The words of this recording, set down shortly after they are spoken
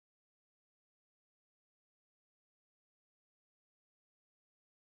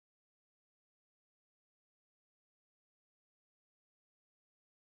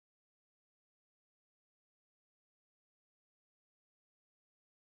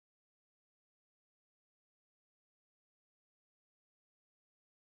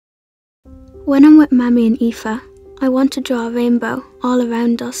When I'm with Mammy and Aoife, I want to draw a rainbow all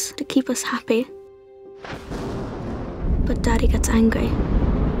around us to keep us happy. But Daddy gets angry.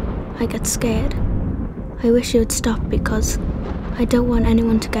 I get scared. I wish he would stop because I don't want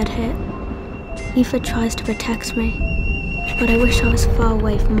anyone to get hurt. Aoife tries to protect me, but I wish I was far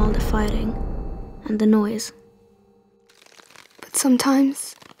away from all the fighting and the noise. But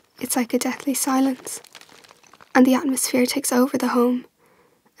sometimes it's like a deathly silence, and the atmosphere takes over the home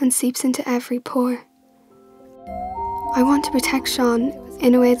and seeps into every pore. I want to protect Sean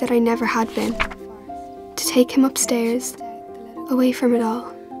in a way that I never had been, to take him upstairs, away from it all,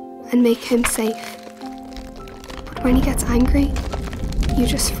 and make him safe. But when he gets angry, you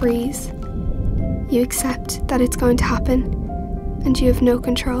just freeze. You accept that it's going to happen, and you have no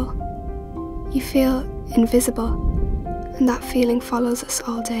control. You feel invisible, and that feeling follows us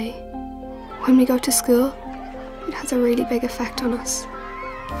all day. When we go to school, it has a really big effect on us.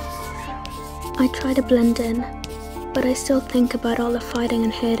 I try to blend in, but I still think about all the fighting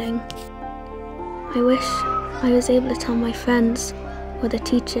and hurting. I wish I was able to tell my friends or the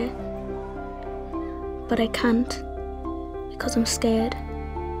teacher, but I can't because I'm scared,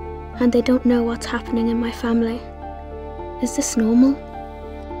 and they don't know what's happening in my family. Is this normal?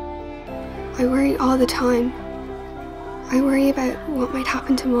 I worry all the time. I worry about what might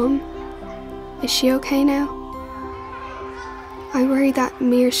happen to Mum. Is she okay now? I worry that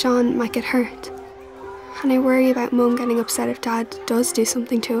me or Sean might get hurt, and I worry about Mum getting upset if Dad does do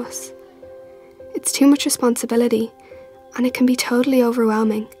something to us. It's too much responsibility, and it can be totally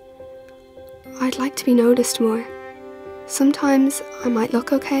overwhelming. I'd like to be noticed more. Sometimes I might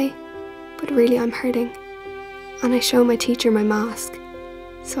look okay, but really I'm hurting, and I show my teacher my mask,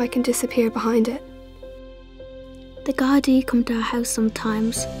 so I can disappear behind it. The Gardaí come to our house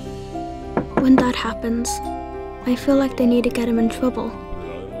sometimes. When that happens, I feel like they need to get him in trouble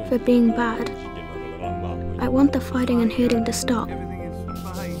for being bad. I want the fighting and hurting to stop.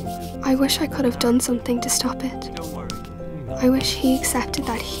 I wish I could have done something to stop it. I wish he accepted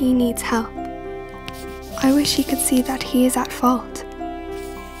that he needs help. I wish he could see that he is at fault.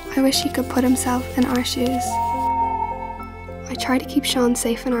 I wish he could put himself in our shoes. I try to keep Sean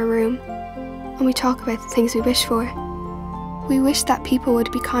safe in our room, and we talk about the things we wish for. We wish that people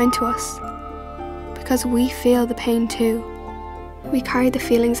would be kind to us, because we feel the pain too. We carry the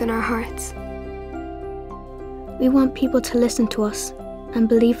feelings in our hearts. We want people to listen to us and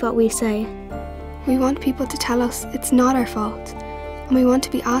believe what we say. We want people to tell us it's not our fault, and we want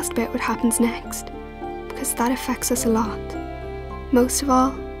to be asked about what happens next, because that affects us a lot. Most of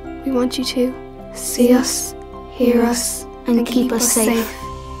all, we want you to see us, hear us, and keep us safe.